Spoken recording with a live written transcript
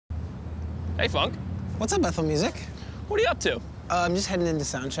Hey, Funk. What's up, Bethel Music? What are you up to? I'm just heading into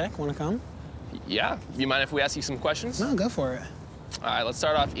sound check. Want to come? Yeah. You mind if we ask you some questions? No, go for it. All right, let's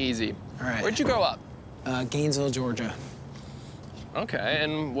start off easy. All right. Where'd you grow up? Gainesville, Georgia. Okay,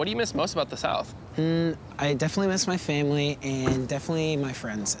 and what do you miss most about the South? I definitely miss my family and definitely my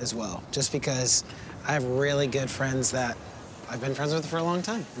friends as well, just because I have really good friends that I've been friends with for a long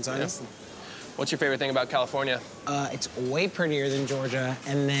time, and so I miss them. What's your favorite thing about California? It's way prettier than Georgia,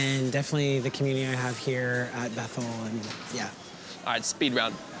 and then definitely the community I have here at Bethel, and yeah. All right, speed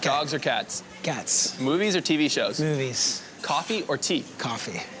round. Dogs or cats? Cats. Movies or TV shows? Movies. Coffee or tea?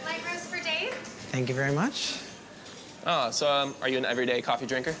 Coffee. Light roast for Dave? Thank you very much. Oh, so are you an everyday coffee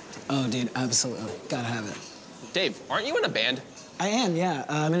drinker? Oh, dude, absolutely. Gotta have it. Dave, aren't you in a band? I am, yeah.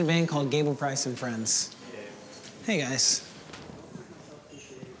 I'm in a band called Gable Price and Friends. Hey, guys.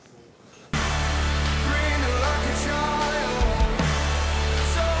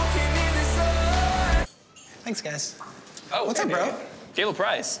 Thanks, guys. Oh, what's hey, up, bro? Dave. Gable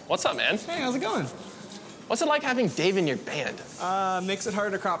Price. What's up, man? Hey, how's it going? What's it like having Dave in your band? Makes it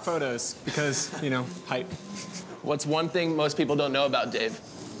hard to crop photos because, you know, height. What's one thing most people don't know about Dave?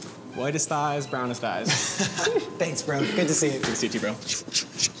 Whitest thighs, brownest eyes. Thanks, bro. Good to see you. Good to see you, bro.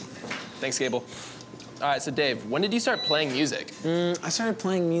 Thanks, Gable. All right, so Dave, when did you start playing music? I started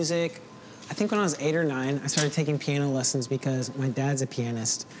playing music, I think when I was 8 or 9. I started taking piano lessons because my dad's a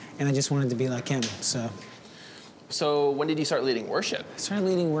pianist, and I just wanted to be like him, so. So when did you start leading worship? I started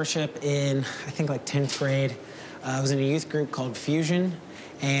leading worship in, I think, like 10th grade. I was in a youth group called Fusion,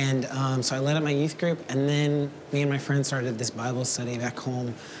 and so I led up my youth group, and then me and my friends started this Bible study back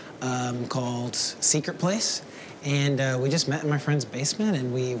home called Secret Place. And we just met in my friend's basement,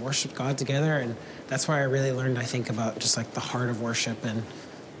 and we worshiped God together, and that's where I really learned, I think, about just like the heart of worship, and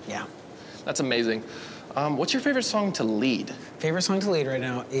yeah. That's amazing. What's your favorite song to lead? Favorite song to lead right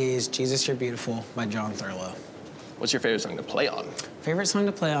now is Jesus, You're Beautiful by John Thurlow. What's your favorite song to play on? Favorite song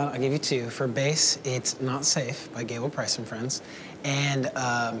to play on, I'll give you 2. For bass, it's Not Safe by Gable Price and Friends. And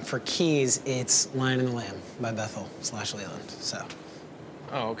for keys, it's Lion and the Lamb by Bethel / Leland, so.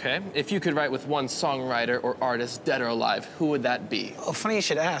 Oh, okay. If you could write with one songwriter or artist, dead or alive, who would that be? Oh, funny you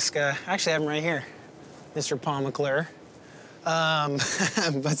should ask. I actually have him right here, Mr. Paul McClure. But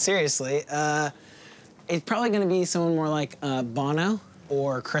seriously, it's probably gonna be someone more like Bono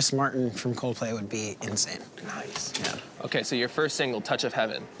or Chris Martin from Coldplay would be insane. Nice. Yeah. Okay, so your first single, Touch of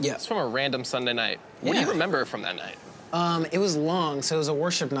Heaven. Yeah. It's from a random Sunday night. What do you remember from that night? It was long, so it was a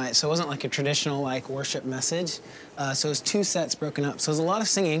worship night, so it wasn't like a traditional like worship message. So it was 2 sets broken up. So it was a lot of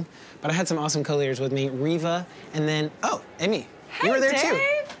singing, but I had some awesome co-leaders with me, Riva, and then, oh, Amy, Hey, you were there Dave.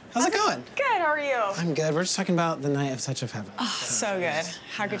 too. How's it going? Good, how are you? I'm good. We're just talking about the night of Touch of Heaven. Oh, so good.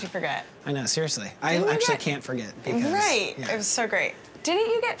 How could you forget? I know, seriously. I Didn't you actually get- can't forget because. Right, yeah. it was so great.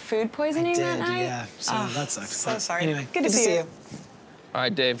 Didn't you get food poisoning that night? Yeah, so that sucks. So But sorry. Anyway, Good to see you. All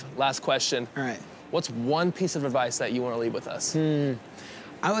right, Dave, last question. All right. What's one piece of advice that you want to leave with us?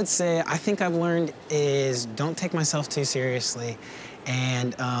 I would say, I think I've learned is don't take myself too seriously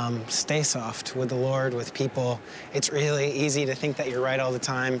and stay soft with the Lord, with people. It's really easy to think that you're right all the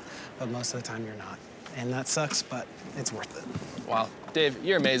time, but most of the time you're not. And that sucks, but it's worth it. Wow. Dave,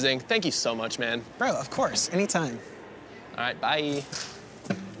 you're amazing. Thank you so much, man. Bro, of course, anytime. All right, bye.